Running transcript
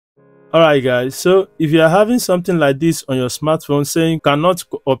Alright guys, so if you are having something like this on your smartphone saying cannot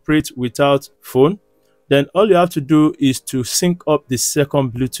operate without phone, then all you have to do is to sync up the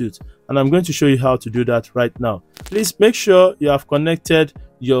second Bluetooth, and I'm going to show you how to do that right now. Please make sure you have connected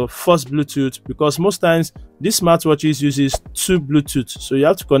your first Bluetooth, because most times this smartwatch uses two Bluetooth, so you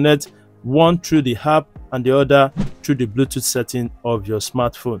have to connect one through the app and the other through the Bluetooth setting of your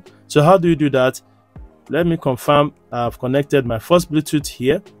smartphone. So how do you do that? Let me confirm I've connected my first Bluetooth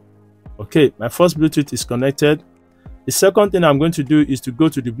here. Okay, my first Bluetooth is connected. The second thing I'm going to do is to go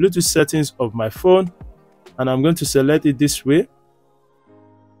to the Bluetooth settings of my phone, and I'm going to select it this way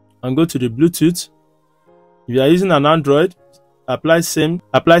and go to the Bluetooth. If you are using an Android, apply same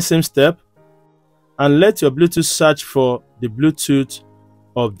step and let your Bluetooth search for the Bluetooth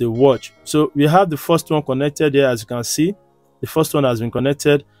of the watch. So we have the first one connected here. As you can see, the first one has been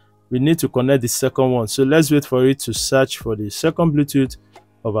connected. We need to connect the second one, so let's wait for it to search for the second Bluetooth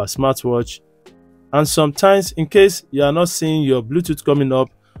of our smartwatch. And sometimes, in case you are not seeing your Bluetooth coming up,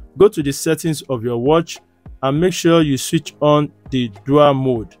 go to the settings of your watch and make sure you switch on the dual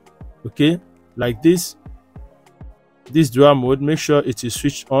mode. Okay, like this dual mode, make sure it is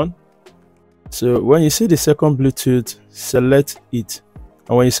switched on. So when you see the second Bluetooth, select it,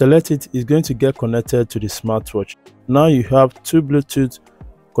 and when you select it, it's going to get connected to the smartwatch. Now you have two Bluetooth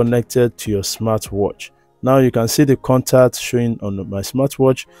connected to your smartwatch. Now you can see the contact showing on my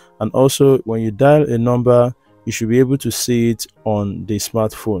smartwatch, and also when you dial a number, you should be able to see it on the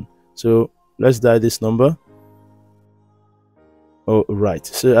smartphone. So let's dial this number. All right,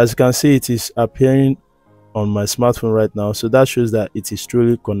 so as you can see, it is appearing on my smartphone right now, so that shows that it is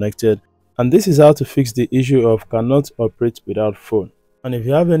truly connected. And this is how to fix the issue of cannot operate without phone. And if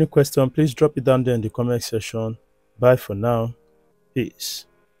you have any question, please drop it down there in the comment section. Bye for now. Peace.